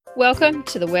Welcome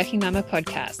to the Working Mama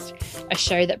podcast, a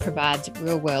show that provides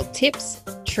real-world tips,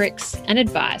 tricks, and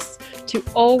advice to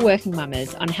all working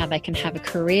mamas on how they can have a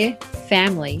career,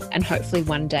 family, and hopefully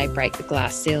one day break the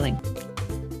glass ceiling.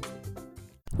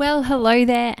 Well, hello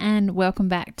there, and welcome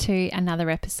back to another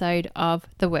episode of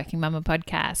the Working Mama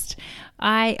podcast.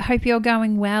 I hope you're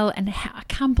going well, and I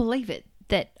can't believe it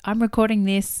that I'm recording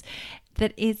this,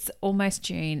 that it's almost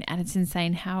June, and it's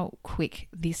insane how quick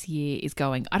this year is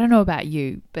going. I don't know about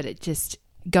you, but it's just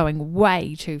going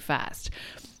way too fast.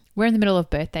 We're in the middle of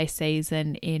birthday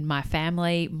season in my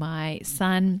family. My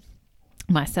son,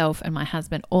 myself, and my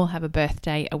husband all have a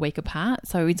birthday a week apart,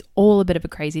 so it's all a bit of a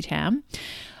crazy town.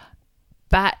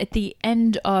 But at the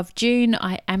end of June,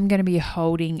 I am going to be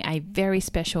holding a very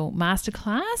special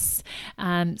masterclass,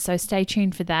 so stay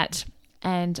tuned for that.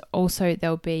 And also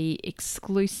there'll be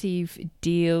exclusive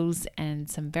deals and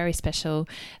some very special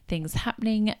things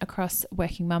happening across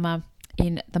Working Mama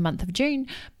in the month of June,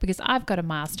 because I've got a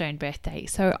milestone birthday.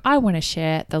 So I want to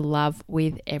share the love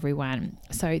with everyone.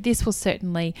 So this will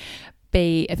certainly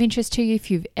be of interest to you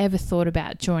if you've ever thought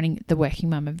about joining the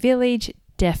Working Mama Village.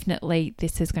 Definitely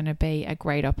this is going to be a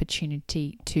great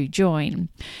opportunity to join,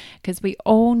 because we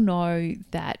all know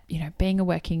that, being a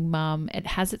working mum, it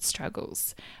has its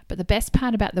struggles. But the best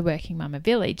part about the Working Mama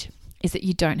Village is that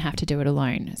you don't have to do it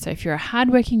alone. So if you're a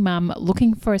hardworking mum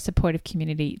looking for a supportive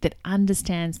community that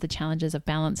understands the challenges of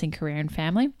balancing career and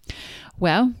family,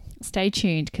 well, stay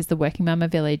tuned, because the Working Mama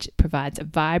Village provides a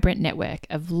vibrant network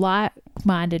of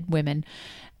like-minded women,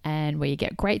 and where you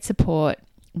get great support,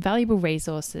 valuable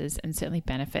resources, and certainly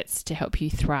benefits to help you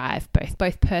thrive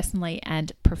both personally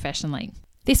and professionally.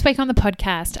 This week on the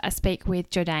podcast, I speak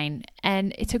with Jordanne,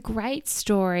 and it's a great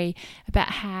story about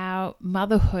how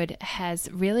motherhood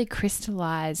has really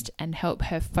crystallized and helped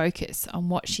her focus on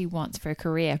what she wants for a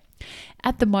career.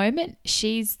 At the moment,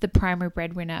 she's the primary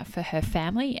breadwinner for her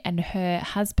family, and her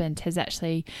husband has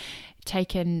actually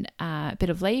taken a bit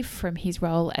of leave from his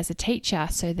role as a teacher,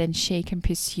 so then she can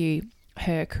pursue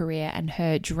her career and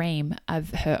her dream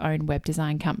of her own web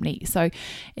design company. So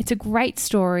it's a great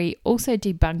story, also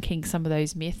debunking some of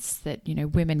those myths that,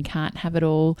 women can't have it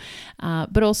all,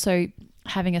 but also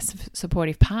having a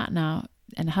supportive partner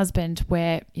and husband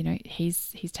where,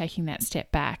 he's taking that step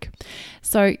back.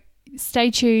 So stay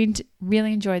tuned.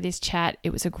 Really enjoy this chat.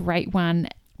 It was a great one.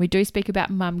 We do speak about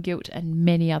mum guilt and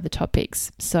many other topics.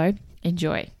 So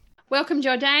enjoy. Welcome,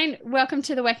 Jordanne. Welcome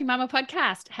to the Working Mama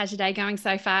podcast. How's your day going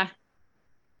so far?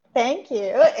 Thank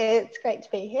you. It's great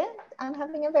to be here. I'm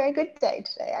having a very good day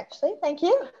today, actually. Thank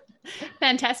you.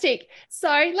 Fantastic. So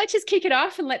let's just kick it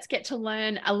off and let's get to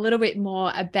learn a little bit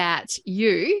more about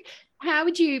you. How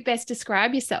would you best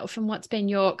describe yourself, and what's been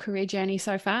your career journey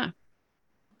so far?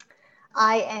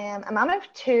 I am a mum of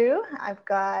two. I've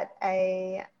got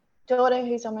a daughter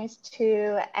who's almost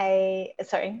two,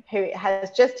 who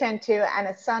has just turned 2, and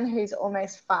a son who's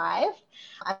almost 5.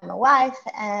 I'm a wife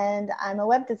and I'm a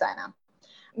web designer.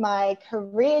 My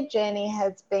career journey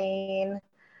has been,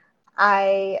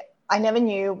 I never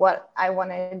knew what I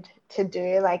wanted to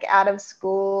do. Like, out of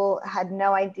school, had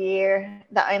no idea.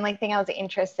 The only thing I was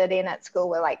interested in at school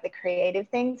were like the creative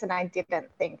things, and I didn't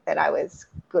think that I was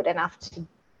good enough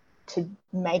to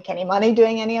make any money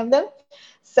doing any of them.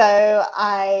 So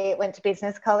I went to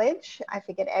business college. I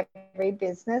figured every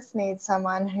business needs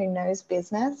someone who knows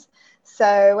business.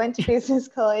 So went to business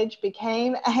college,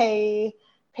 became a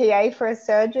PA for a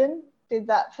surgeon, did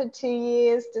that for 2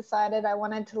 years, decided I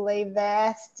wanted to leave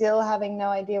there, still having no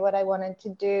idea what I wanted to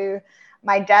do.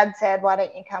 My dad said, why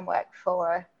don't you come work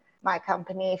for my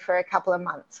company for a couple of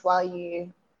months while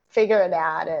you figure it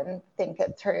out and think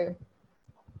it through.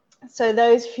 So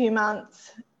those few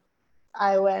months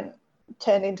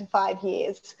turned into 5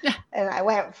 years. And I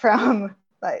went from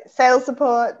like sales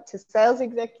support to sales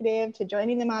executive to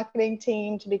joining the marketing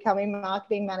team to becoming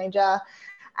marketing manager.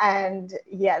 And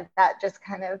yeah, that just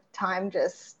kind of time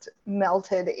just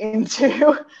melted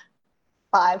into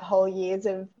 5 whole years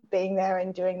of being there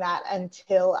and doing that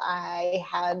until I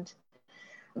had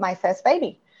my first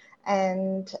baby.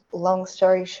 And long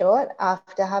story short,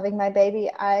 after having my baby,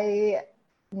 I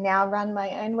now run my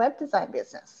own web design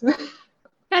business.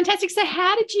 Fantastic. So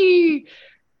how did you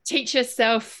teach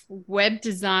yourself web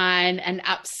design and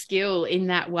upskill in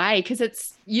that way?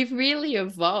 Because you've really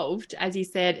evolved, as you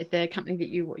said, at the company that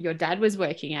your dad was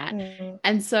working at.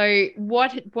 And so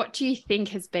what do you think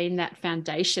has been that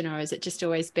foundation, or has it just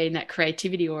always been that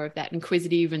creativity or of that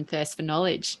inquisitive and thirst for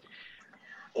knowledge?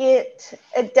 It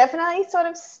definitely sort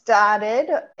of started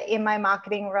in my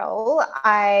marketing role.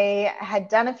 I had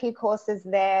done a few courses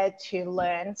there to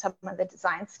learn some of the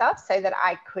design stuff so that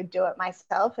I could do it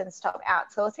myself and stop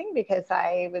outsourcing, because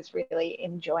I was really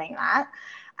enjoying that.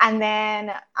 And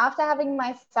then after having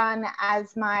my son,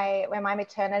 when my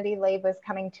maternity leave was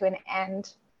coming to an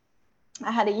end,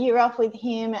 I had a year off with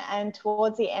him, and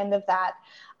towards the end of that,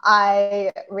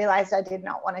 I realized I did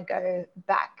not want to go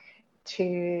back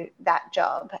to that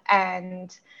job.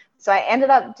 And so I ended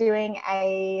up doing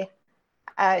a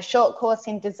short course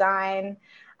in design.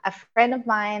 A friend of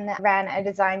mine ran a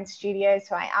design studio,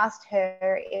 so I asked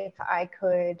her if I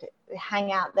could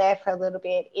hang out there for a little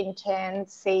bit, intern,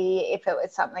 see if it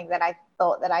was something that I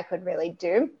thought that I could really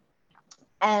do.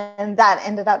 And that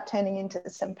ended up turning into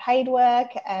some paid work,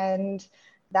 and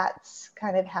that's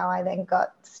kind of how I then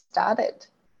got started.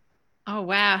 Oh,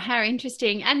 wow. How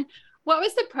interesting. And what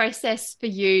was the process for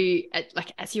you,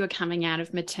 like as you were coming out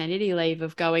of maternity leave,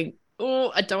 of going,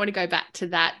 oh, I don't want to go back to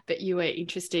that, but you were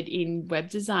interested in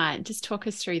web design? Just talk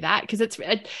us through that, because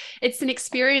it's an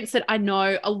experience that I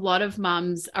know a lot of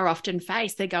mums are often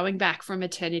faced. They're going back from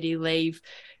maternity leave.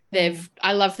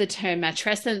 I love the term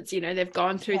matrescence, they've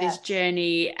gone through this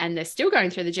journey and they're still going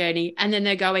through the journey. And then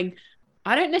they're going,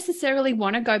 I don't necessarily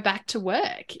want to go back to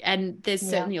work. And there's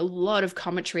certainly a lot of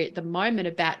commentary at the moment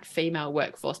about female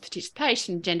workforce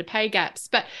participation, gender pay gaps,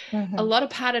 but a lot of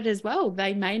part of it as well,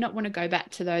 they may not want to go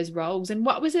back to those roles. And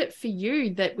what was it for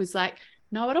you that was like,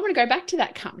 no, I don't want to go back to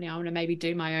that company. I want to maybe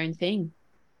do my own thing?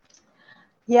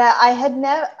 Yeah,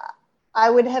 I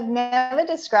would have never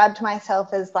described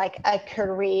myself as like a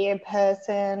career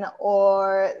person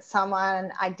or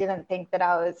someone. I didn't think that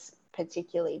I was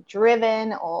particularly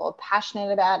driven or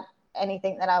passionate about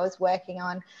anything that I was working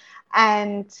on.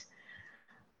 And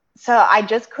so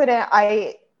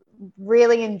I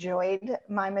really enjoyed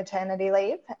my maternity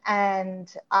leave,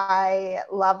 and I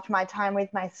loved my time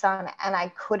with my son, and I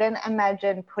couldn't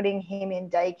imagine putting him in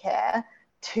daycare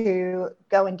to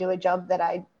go and do a job that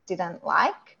I didn't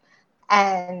like.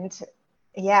 And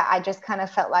yeah, I just kind of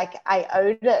felt like I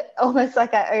owed it, almost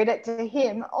like I owed it to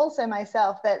him, also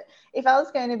myself, that if I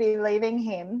was going to be leaving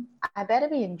him, I better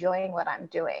be enjoying what I'm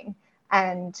doing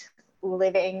and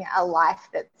living a life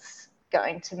that's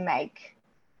going to make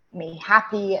me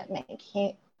happy,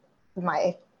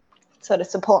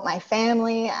 support my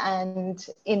family, and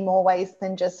in more ways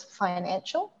than just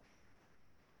financial.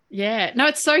 Yeah, no,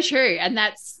 it's so true. And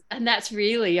that's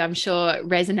really, I'm sure,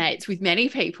 resonates with many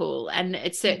people. And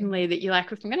it's certainly that you're like,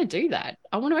 if I'm going to do that,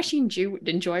 I want to actually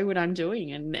enjoy what I'm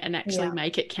doing and actually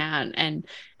make it count and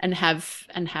have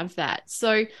that.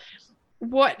 So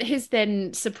what has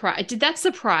then did that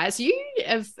surprise you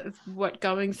of what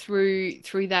going through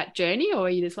that journey? Or are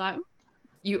you just like,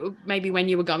 you maybe when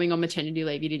you were going on maternity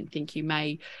leave, you didn't think you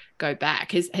may go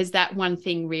back? Has that one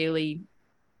thing really,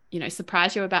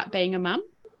 surprised you about being a mum?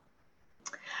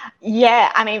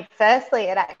 Yeah, I mean, firstly,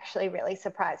 it actually really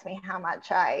surprised me how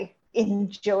much I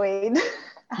enjoyed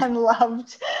and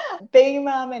loved being a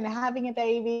mum and having a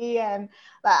baby. And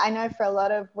I know for a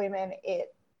lot of women,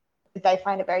 they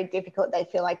find it very difficult. They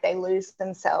feel like they lose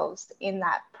themselves in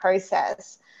that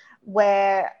process,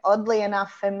 where oddly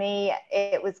enough for me,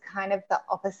 it was kind of the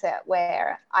opposite,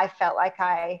 where I felt like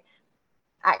it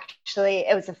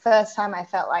was the first time I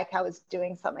felt like I was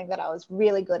doing something that I was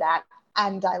really good at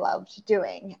and I loved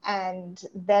doing. And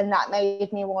then that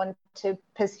made me want to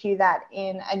pursue that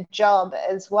in a job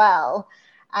as well.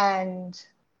 And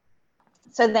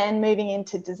so then moving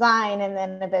into design and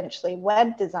then eventually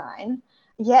web design,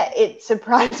 it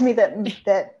surprised me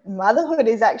that motherhood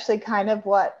is actually kind of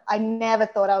what I never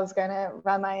thought I was going to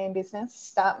run my own business,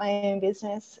 start my own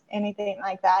business, anything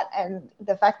like that. And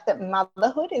the fact that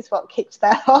motherhood is what kicked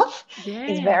that off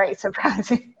is very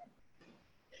surprising.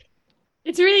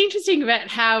 It's really interesting about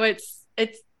how it's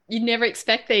you never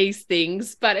expect these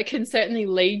things, but it can certainly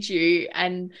lead you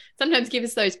and sometimes give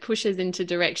us those pushes into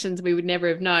directions we would never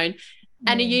have known.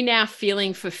 And are you now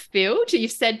feeling fulfilled?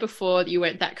 You've said before that you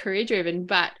weren't that career driven,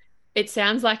 but it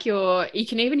sounds like you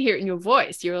can even hear it in your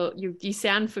voice. You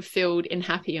sound fulfilled and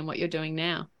happy in what you're doing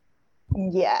now.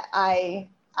 Yeah, I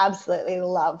absolutely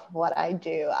love what I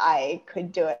do. I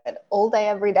could do it all day,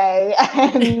 every day.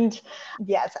 And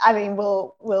yes, I mean,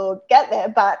 we'll get there,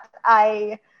 but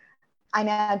I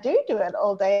now do it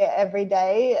all day, every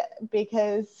day,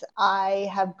 because I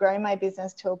have grown my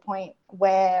business to a point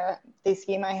where this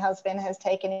year my husband has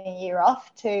taken a year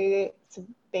off to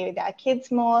be with our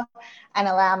kids more and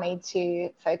allow me to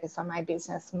focus on my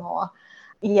business more.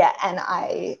 Yeah, and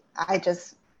I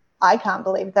can't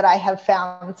believe that I have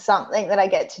found something that I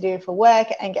get to do for work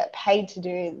and get paid to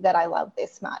do that I love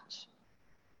this much.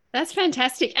 That's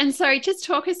fantastic. And so just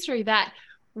talk us through that.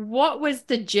 What was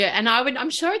the journey? And I'm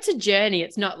sure it's a journey.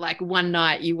 It's not like one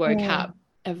night you woke up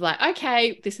of like,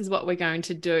 okay, this is what we're going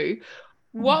to do.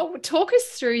 Talk us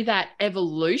through that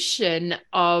evolution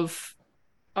of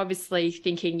obviously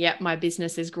thinking, yep, my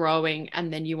business is growing,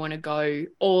 and then you want to go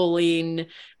all in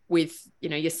with,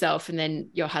 yourself and then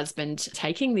your husband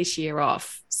taking this year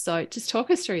off. So just talk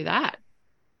us through that.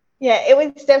 Yeah, it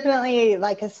was definitely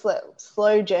like a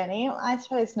slow journey. I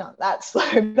suppose not that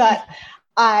slow, but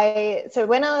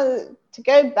to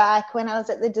go back, when I was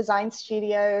at the design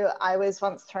studio, I was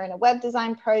once thrown a web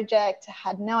design project,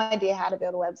 had no idea how to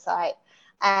build a website.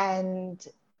 And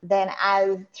then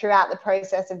throughout the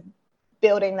process of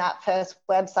building that first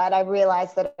website, I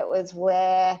realized that it was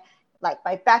where like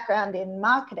my background in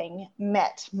marketing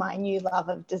met my new love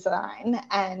of design,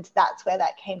 and that's where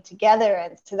that came together.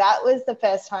 And so that was the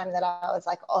first time that I was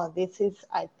like, oh, this is,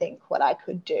 I think, what I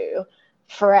could do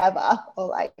forever, or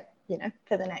like,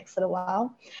 for the next little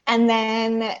while. And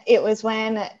then it was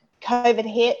when COVID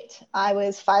hit. I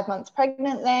was 5 months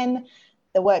pregnant then.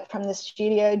 The work from the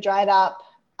studio dried up.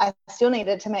 I still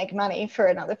needed to make money for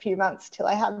another few months till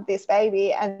I had this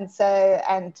baby. And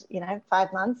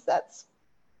 5 months, that's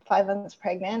 5 months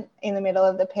pregnant in the middle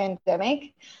of the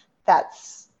pandemic.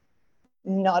 That's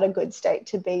not a good state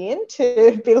to be in,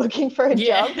 to be looking for a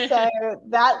job. So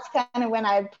that's kind of when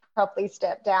I properly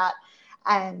stepped out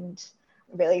and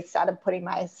really started putting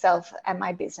myself and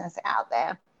my business out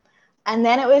there. And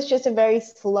then it was just a very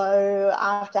slow,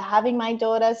 after having my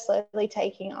daughter, slowly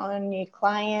taking on new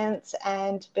clients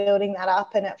and building that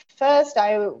up. And at first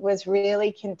I was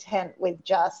really content with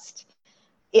just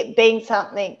it being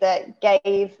something that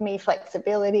gave me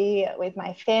flexibility with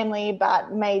my family,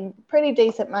 but made pretty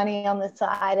decent money on the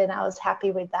side. And I was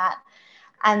happy with that.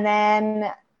 And then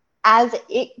as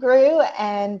it grew,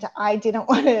 and I didn't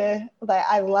want to, like,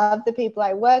 I love the people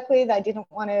I work with, I didn't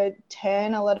want to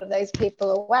turn a lot of those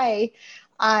people away.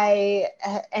 I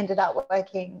ended up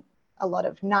working a lot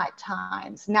of night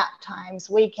times, nap times,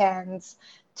 weekends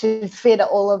to fit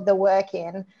all of the work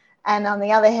in. And on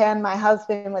the other hand, my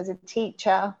husband was a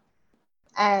teacher,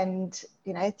 and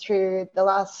through the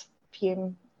last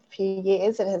few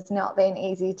years, it has not been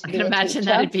easy to be a teacher. I can imagine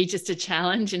that'd be just a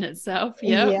challenge in itself.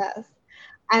 Yes.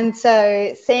 And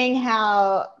so seeing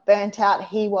how burnt out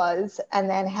he was, and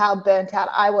then how burnt out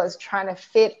I was trying to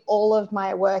fit all of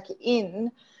my work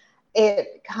in,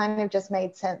 it kind of just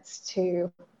made sense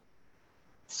to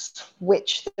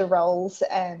switch the roles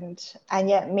and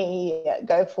yet me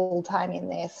go full time in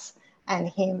this and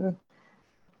him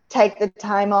take the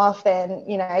time off. And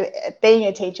being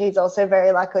a teacher, he's also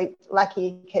very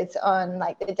lucky because on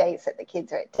like the days that the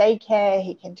kids are at daycare,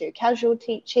 he can do casual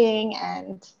teaching.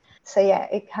 And so yeah,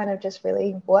 it kind of just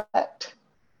really worked.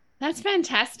 That's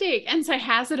fantastic. And so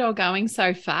how's it all going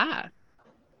so far?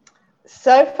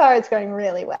 So far it's going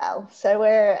really well. So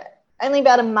we're only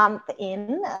about a month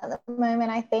in at the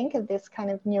moment, I think, of this kind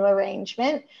of new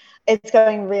arrangement. It's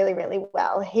going really, really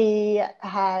well. He's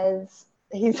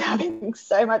having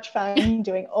so much fun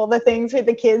doing all the things with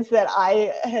the kids that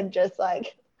I had just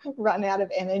like run out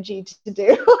of energy to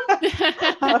do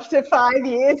after 5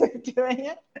 years of doing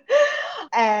it.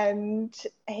 And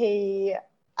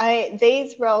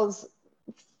these roles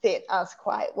fit us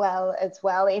quite well as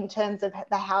well in terms of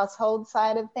the household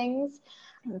side of things.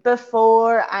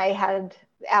 Before I had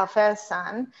our first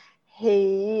son,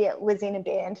 he was in a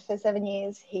band for 7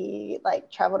 years. He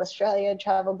like traveled Australia,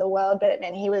 traveled the world, but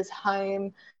then he was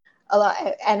home a lot.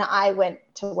 And I went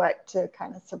to work to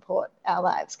kind of support our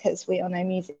lives, because we all know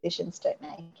musicians don't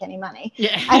make any money.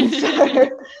 Yeah. And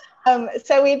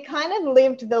so we'd kind of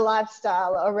lived the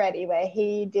lifestyle already where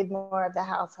he did more of the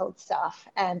household stuff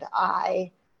and I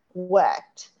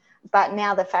worked. But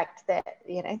now the fact that,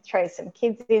 throw some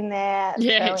kids in there.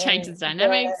 Yeah, it changes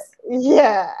dynamics.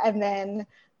 And then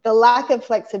the lack of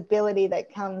flexibility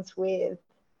that comes with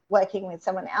working with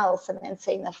someone else, and then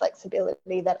seeing the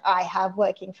flexibility that I have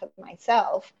working for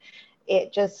myself,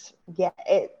 it just,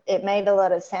 it made a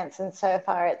lot of sense. And so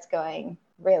far it's going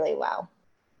really well.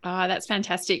 Oh, that's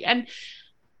fantastic. And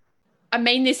I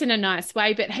mean this in a nice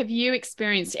way, but have you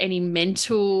experienced any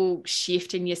mental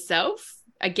shift in yourself?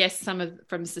 I guess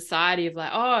from society of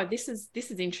like, oh, this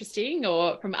is interesting,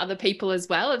 or from other people as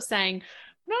well of saying,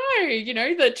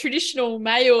 no, the traditional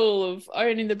male of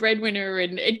owning the breadwinner.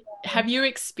 And have you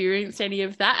experienced any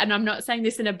of that? And I'm not saying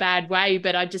this in a bad way,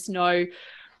 but I just know it's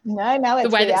the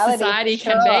way that society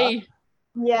can be.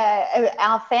 Yeah,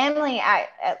 our family,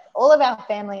 all of our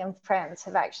family and friends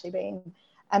have actually been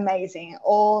amazing,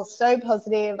 all so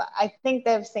positive. I think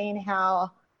they've seen how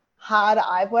hard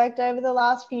I've worked over the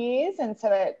last few years, and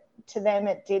so it to them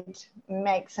it did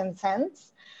make some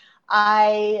sense.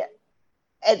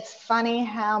 It's funny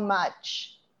how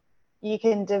much you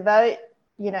can devote,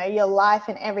 your life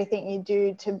and everything you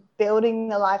do to building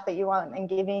the life that you want and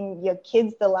giving your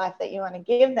kids the life that you want to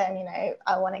give them.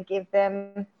 I want to give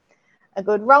them a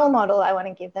good role model. I want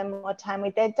to give them more time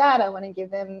with their dad. I want to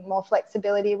give them more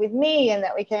flexibility with me,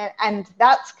 and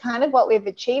that's kind of what we've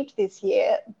achieved this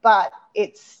year. But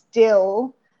I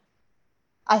still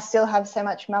have so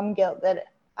much mum guilt that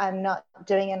I'm not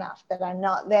doing enough, that I'm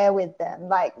not there with them.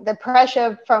 Like, the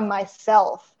pressure from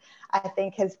myself, I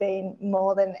think, has been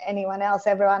more than anyone else.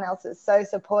 Everyone else is so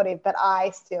supportive, but I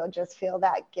still just feel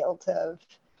that guilt of,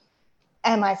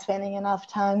 am I spending enough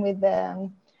time with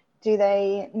them? Do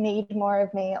they need more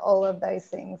of me? All of those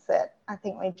things that I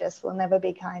think we just will never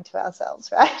be kind to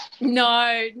ourselves, right?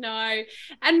 No.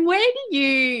 And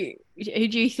who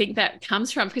do you think that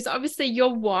comes from? Because obviously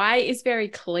your why is very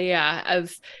clear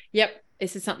of, yep,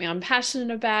 this is something I'm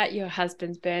passionate about. Your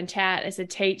husband's burnt out as a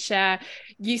teacher.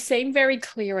 You seem very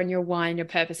clear on your why and your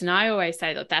purpose. And I always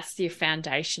say that that's the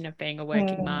foundation of being a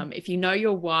working mum. If you know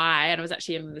your why, and I was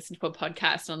actually listening to a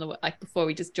podcast on before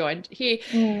we just joined here,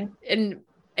 and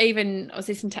even I was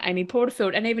listening to Amy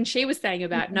Porterfield, and even she was saying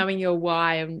about knowing your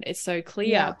why, and it's so clear.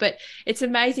 Yeah. But it's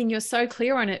amazing you're so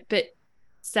clear on it, but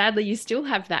sadly you still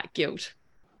have that guilt.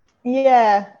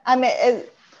 Yeah, I mean,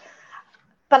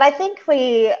 but I think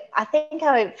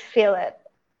I would feel it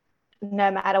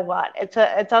no matter what.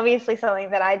 It's obviously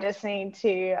something that I just need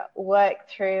to work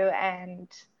through and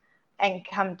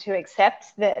come to accept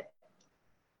that.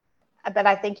 But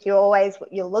I think you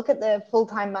look at the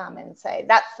full-time mum and say,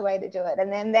 that's the way to do it.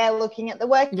 And then they're looking at the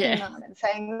working mum and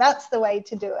saying, that's the way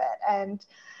to do it. And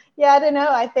I don't know.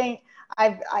 I think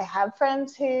I have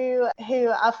friends who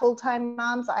are full-time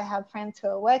mums. I have friends who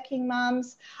are working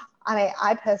mums. I mean,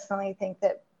 I personally think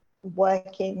that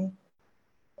working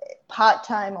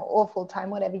part-time or full-time,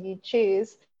 whatever you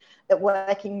choose, that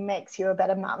working makes you a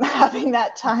better mum, having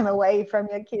that time away from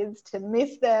your kids to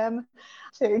miss them.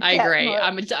 I agree.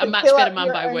 I'm a much better mum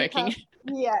by working.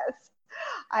 Yes.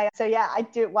 I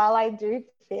do. While I do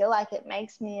feel like it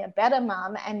makes me a better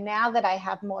mum, and now that I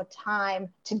have more time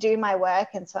to do my work,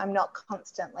 and so I'm not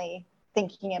constantly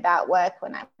thinking about work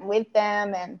when I'm with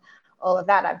them and all of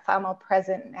that, I'm far more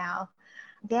present now.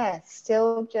 Yeah,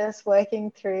 still just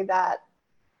working through that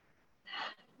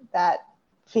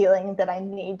feeling that I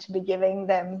need to be giving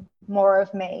them more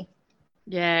of me.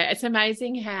 Yeah, it's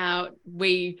amazing how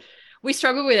we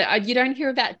struggle with it. You don't hear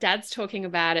about dads talking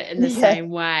about it in the same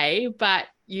way, but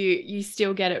you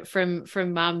still get it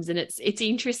from mums, and it's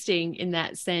interesting in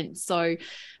that sense. So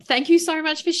thank you so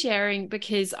much for sharing,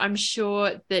 because I'm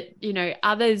sure that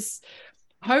others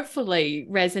hopefully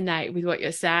resonate with what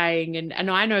you're saying, and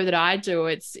I know that I do.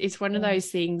 It's one of those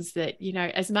things that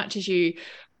as much as you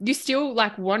still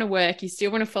want to work, you still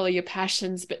want to follow your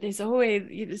passions, but there's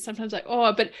always sometimes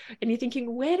and you're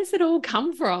thinking, where does it all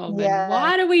come from? And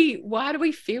why do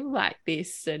we feel like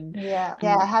this? And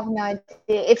I have no idea.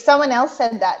 If someone else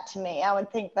said that to me, I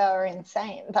would think they were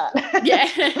insane, but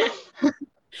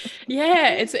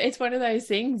it's one of those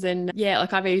things. And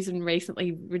I've even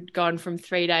recently gone from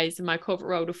 3 days in my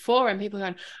corporate role to 4, and people are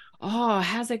going, oh,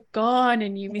 how's it gone?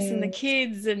 And you missing the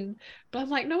kids? But I'm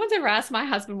like, no one's ever asked my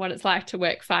husband what it's like to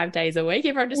work 5 days a week.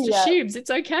 Everyone just assumes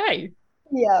it's okay.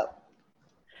 Yeah.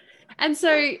 And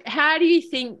so how do you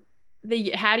see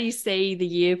the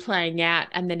year playing out,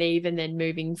 and then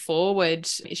moving forward?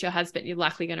 Is your husband, you're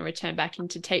likely going to return back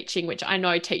into teaching, which I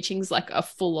know teaching's like a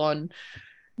full-on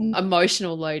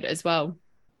emotional load as well?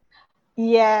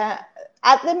 Yeah,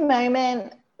 at the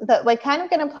moment that we're kind of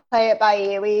going to play it by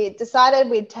ear. We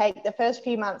decided we'd take the first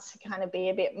few months to kind of be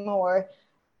a bit more,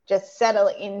 just settle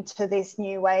into this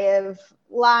new way of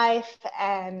life,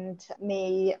 and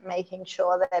me making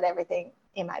sure that everything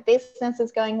in my business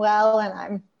is going well and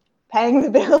I'm paying the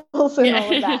bills and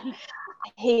all of that.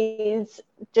 He's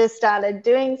just started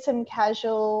doing some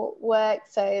casual work,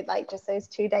 so just those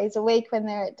 2 days a week when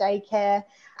they're at daycare,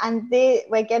 and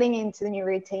we're getting into the new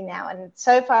routine now, and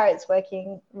so far it's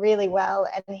working really well,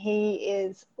 and he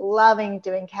is loving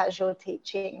doing casual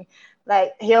teaching.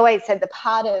 He always said the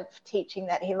part of teaching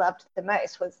that he loved the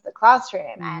most was the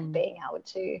classroom and being able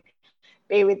to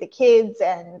be with the kids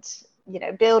and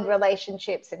build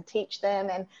relationships and teach them,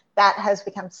 and that has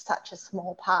become such a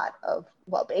small part of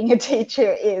what being a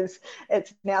teacher is.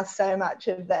 It's now so much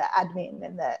of the admin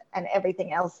and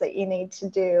everything else that you need to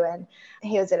do. And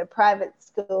he was at a private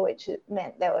school, which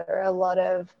meant there were a lot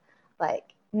of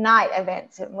night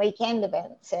events and weekend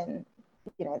events, and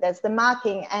there's the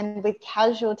marking, and with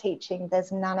casual teaching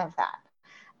there's none of that.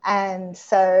 And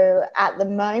so at the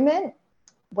moment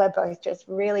we're both just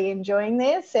really enjoying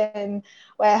this, and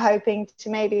we're hoping to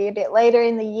maybe a bit later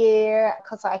in the year,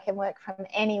 because I can work from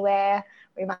anywhere,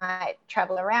 we might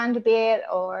travel around a bit,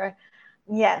 or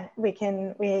yeah, we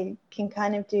can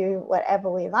kind of do whatever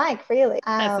we like, really.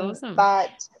 That's awesome.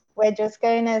 But we're just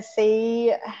going to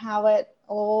see how it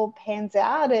all pans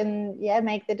out, and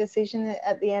make the decision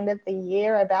at the end of the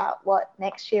year about what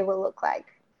next year will look like.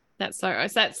 That's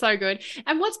so good.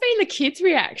 And what's been the kids'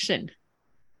 reaction?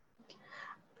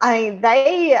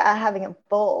 They are having a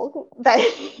ball.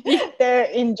 They're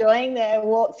enjoying their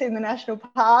walks in the national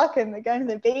park, and they're going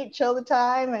to the beach all the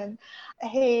time. And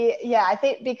I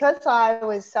think because I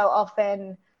was so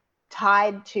often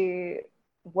tied to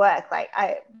work, like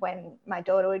when my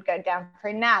daughter would go down for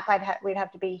a nap, we'd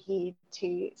have to be here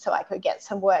so I could get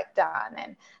some work done,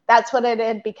 and that's what it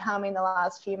had become in the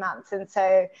last few months. And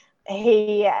so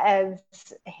they're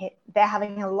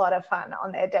having a lot of fun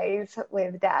on their days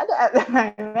with Dad at the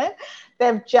moment.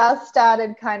 They've just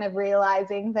started kind of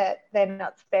realizing that they're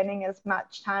not spending as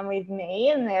much time with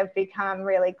me, and they've become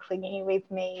really clingy with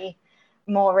me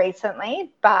more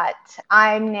recently. But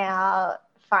I'm now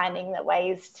finding the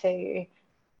ways to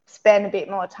spend a bit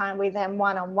more time with them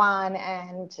one-on-one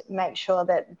and make sure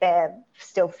that they're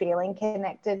still feeling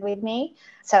connected with me.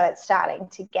 So it's starting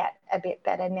to get a bit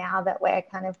better now that we're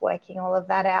kind of working all of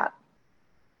that out.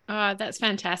 Oh, that's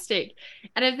fantastic.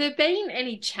 And have there been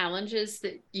any challenges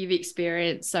that you've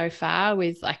experienced so far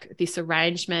with like this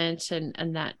arrangement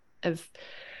and that of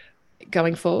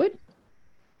going forward?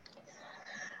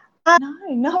 No,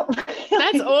 not really.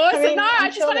 That's awesome. I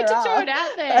just sure wanted to throw it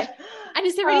out there. But, and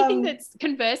is there anything that's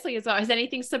conversely as well? Has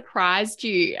anything surprised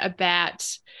you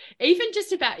about, even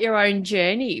just about your own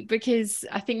journey? Because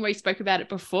I think we spoke about it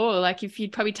before, like if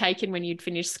you'd probably taken when you'd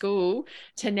finished school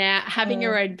to now having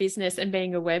your own business and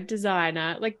being a web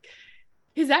designer, like,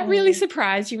 has that really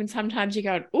surprised you? And sometimes you're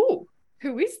going, oh,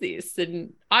 who is this?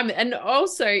 And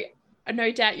also,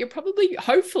 no doubt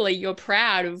hopefully you're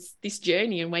proud of this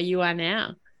journey and where you are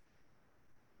now.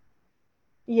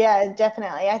 Yeah,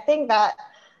 definitely. I think that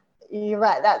you're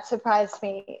right. That surprised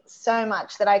me so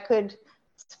much that I could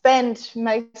spend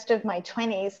most of my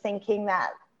 20s thinking that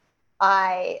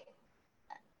I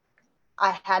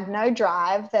had no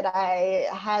drive, that I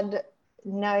had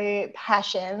no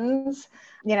passions.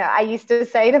 I used to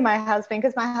say to my husband,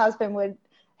 because my husband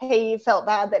he felt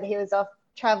bad that he was off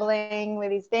traveling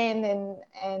with his band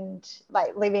and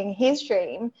like living his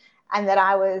dream, and that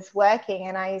I was working.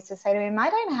 And I used to say to him, I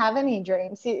don't have any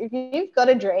dreams. If you've got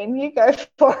a dream, you go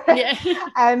for it. Yeah.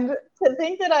 And to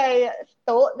think that I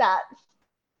thought that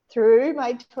through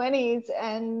my 20s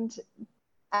and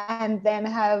then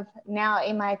have now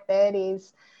in my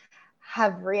 30s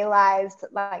have realized,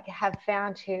 like, have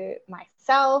found who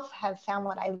myself, have found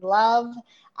what I love,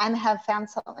 and have found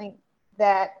something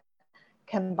that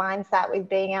combines that with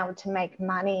being able to make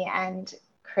money and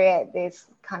create this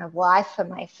kind of life for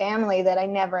my family that I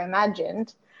never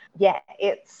imagined. Yeah,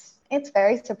 it's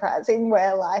very surprising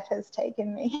where life has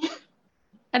taken me.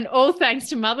 And all thanks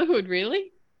to motherhood,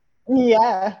 really?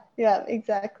 Yeah,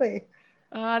 exactly.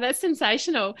 Oh, that's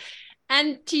sensational.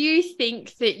 And do you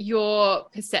think that your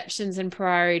perceptions and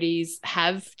priorities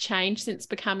have changed since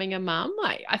becoming a mum?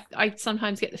 I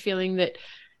sometimes get the feeling that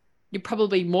you're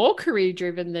probably more career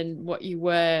driven than what you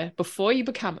were before you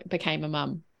became a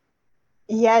mum.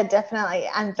 Yeah, definitely.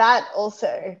 And that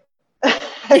also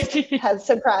has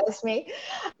surprised me.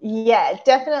 Yeah,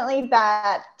 definitely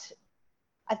that.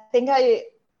 I think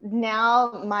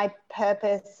now my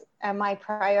purpose and my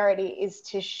priority is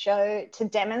to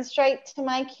demonstrate to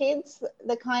my kids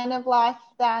the kind of life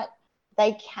that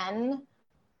they can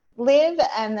live,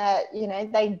 and that,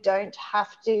 they don't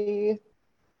have to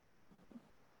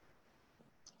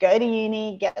go to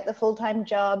uni, get the full-time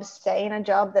job, stay in a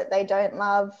job that they don't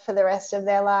love for the rest of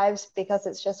their lives because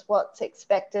it's just what's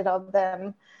expected of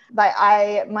them.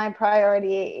 My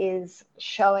priority is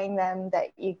showing them that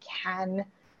you can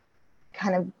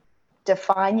kind of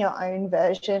define your own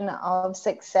version of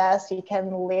success. You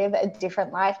can live a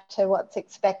different life to what's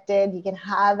expected. You can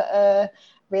have a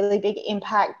really big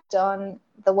impact on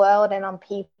the world and on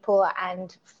people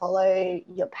and follow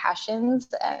your passions.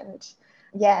 And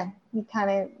yeah, you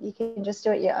can just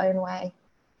do it your own way.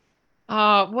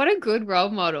 Oh, what a good role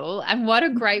model, and what a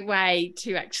great way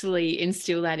to actually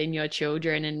instill that in your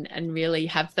children and really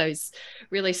have those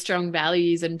really strong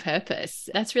values and purpose.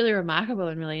 That's really remarkable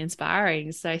and really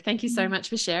inspiring. So thank you so much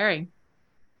for sharing.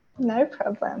 No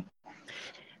problem.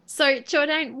 So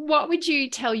Jordanne, what would you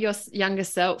tell your younger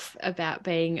self about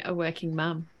being a working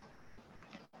mum?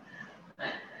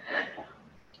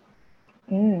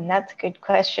 That's a good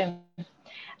question.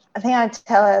 I think I'd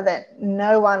tell her that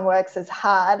no one works as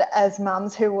hard as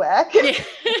mums who work. Yeah.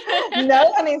 No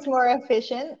one is more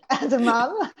efficient as a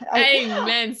mum.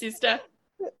 Amen, sister.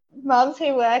 Mums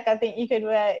who work, I think you could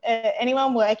work,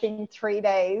 anyone working 3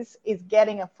 days is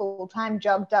getting a full-time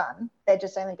job done. They're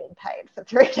just only being paid for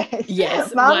 3 days.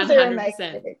 Yes, Mums 100%. are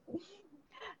amazing.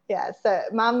 Yeah, so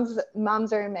mums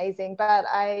are amazing. But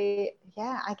I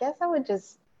guess I would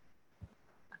just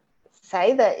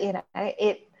say that, you know,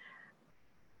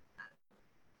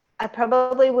 I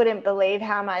probably wouldn't believe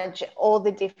how much all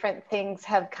the different things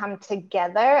have come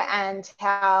together, and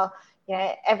how, you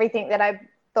know, everything that I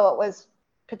thought was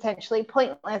potentially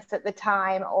pointless at the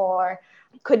time, or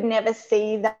could never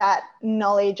see that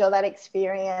knowledge or that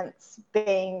experience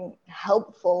being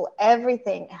helpful.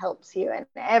 Everything helps you, and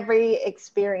every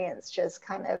experience just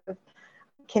kind of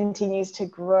continues to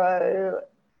grow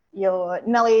your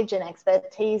knowledge and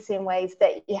expertise in ways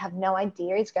that you have no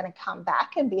idea is going to come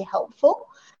back and be helpful.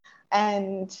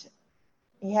 And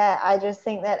yeah, I just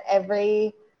think that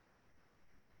everything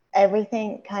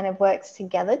kind of works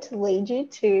together to lead you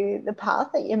to the path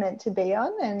that you're meant to be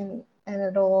on, and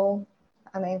it all,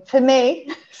 I mean, for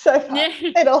me so far,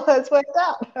 it all has worked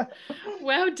out.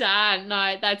 Well done.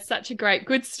 No, that's such a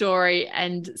good story,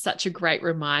 and such a great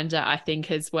reminder, I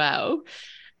think, as well.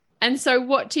 And so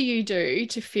what do you do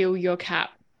to fill your cup?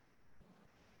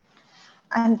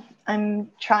 I'm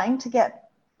trying to get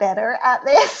better at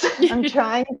this. I'm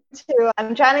trying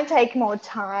to take more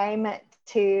time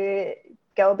to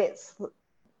go a bit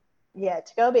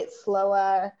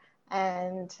slower.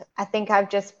 And I think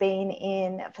I've just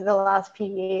been for the last few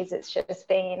years, it's just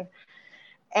been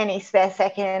any spare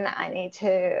second I need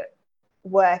to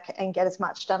work and get as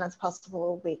much done as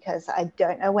possible, because I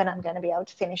don't know when I'm going to be able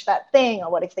to finish that thing,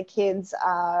 or what if the kids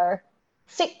are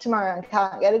sick tomorrow and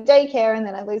can't go to daycare, and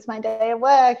then I lose my day of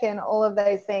work, and all of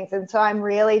those things. And so I'm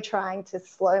really trying to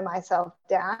slow myself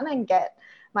down and get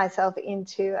myself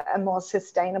into a more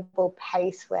sustainable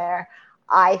pace where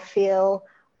I feel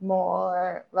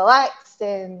more relaxed,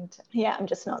 and I'm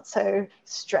just not so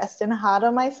stressed and hard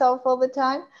on myself all the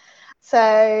time.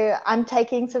 So I'm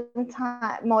taking some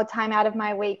more time out of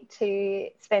my week to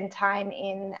spend time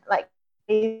in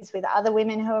with other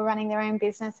women who are running their own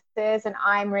businesses. And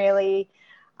I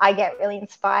get really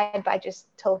inspired by just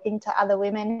talking to other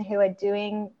women who are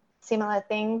doing similar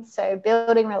things. So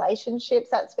building relationships,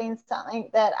 that's been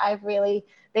something that I've really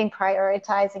been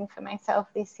prioritizing for myself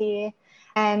this year.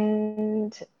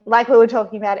 And like we were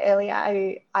talking about earlier,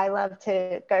 I love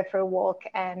to go for a walk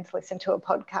and listen to a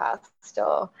podcast,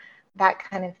 or that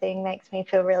kind of thing makes me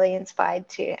feel really inspired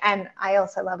too. And I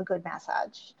also love a good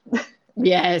massage.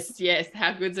 Yes.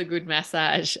 How good's a good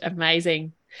massage?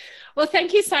 Amazing. Well,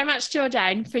 thank you so much,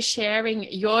 Jordanne, for sharing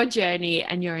your journey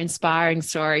and your inspiring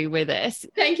story with us.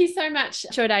 Thank you so much,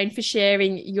 Jordanne, for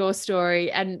sharing your story.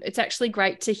 And it's actually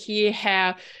great to hear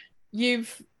how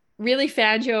you've really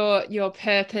found your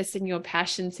purpose and your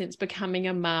passion since becoming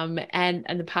a mum, and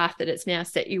the path that it's now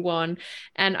set you on.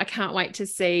 And I can't wait to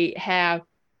see how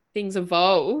things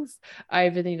evolve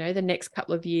over the next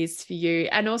couple of years for you,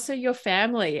 and also your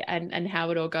family, and how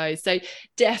it all goes. So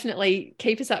definitely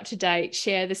keep us up to date,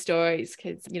 share the stories,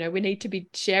 because we need to be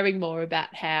sharing more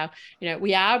about how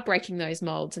we are breaking those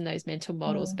molds and those mental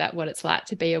models about what it's like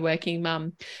to be a working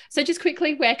mum. So just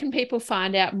quickly, where can people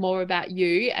find out more about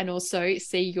you and also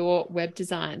see your web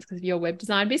designs, because of your web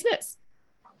design business?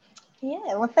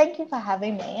 Yeah, well, thank you for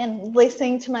having me and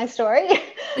listening to my story.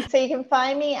 So you can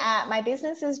find me at, my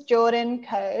business is Jordanne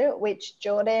Co., which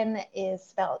Jordan is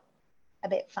spelled a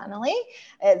bit funnily.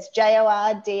 It's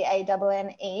JORDANNE.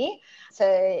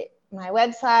 So my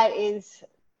website is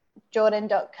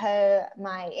jordan.co.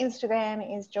 My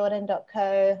Instagram is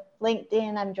jordan.co.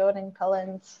 LinkedIn, I'm Jordanne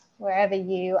Collins. Wherever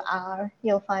you are,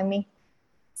 you'll find me.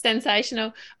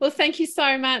 Sensational. Well, thank you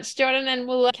so much, Jordan, and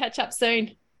we'll catch up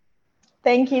soon.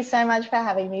 Thank you so much for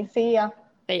having me. See ya.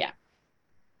 See ya.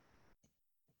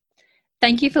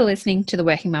 Thank you for listening to the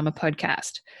Working Mama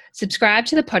podcast. Subscribe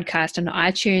to the podcast on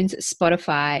iTunes,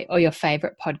 Spotify, or your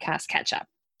favorite podcast catcher.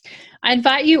 I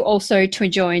invite you also to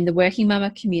join the Working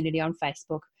Mama community on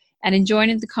Facebook and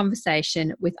join in the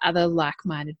conversation with other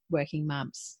like-minded working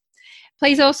mums.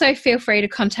 Please also feel free to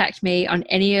contact me on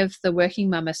any of the Working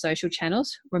Mama social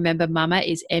channels. Remember, Mama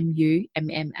is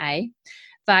MUMMA.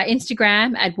 Via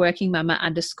Instagram at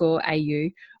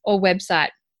workingmama_au, or website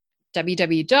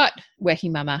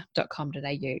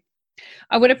www.workingmama.com.au.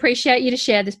 I would appreciate you to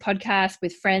share this podcast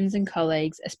with friends and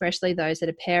colleagues, especially those that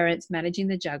are parents managing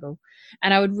the juggle.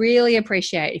 And I would really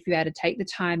appreciate if you had to take the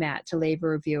time out to leave a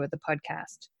review of the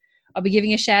podcast. I'll be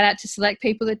giving a shout out to select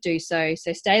people that do so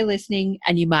stay listening,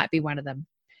 and you might be one of them.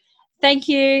 Thank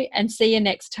you and see you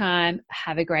next time.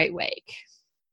 Have a great week.